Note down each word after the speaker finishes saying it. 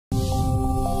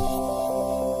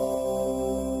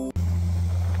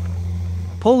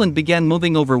Poland began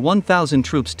moving over 1,000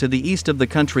 troops to the east of the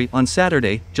country on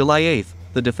Saturday, July 8,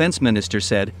 the defense minister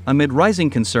said, amid rising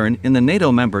concern in the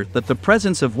NATO member that the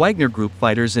presence of Wagner group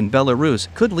fighters in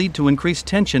Belarus could lead to increased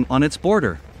tension on its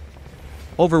border.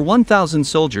 Over 1,000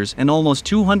 soldiers and almost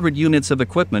 200 units of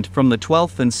equipment from the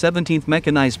 12th and 17th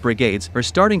Mechanized Brigades are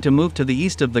starting to move to the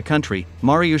east of the country,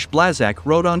 Mariusz Blazak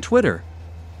wrote on Twitter.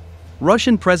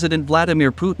 Russian President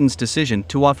Vladimir Putin's decision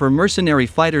to offer mercenary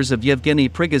fighters of Yevgeny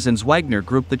Prigozhin's Wagner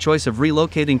group the choice of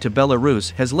relocating to Belarus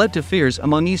has led to fears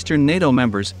among Eastern NATO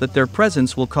members that their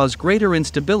presence will cause greater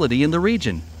instability in the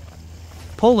region.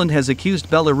 Poland has accused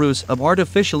Belarus of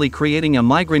artificially creating a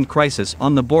migrant crisis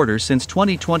on the border since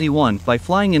 2021 by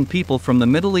flying in people from the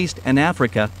Middle East and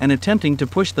Africa and attempting to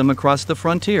push them across the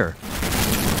frontier.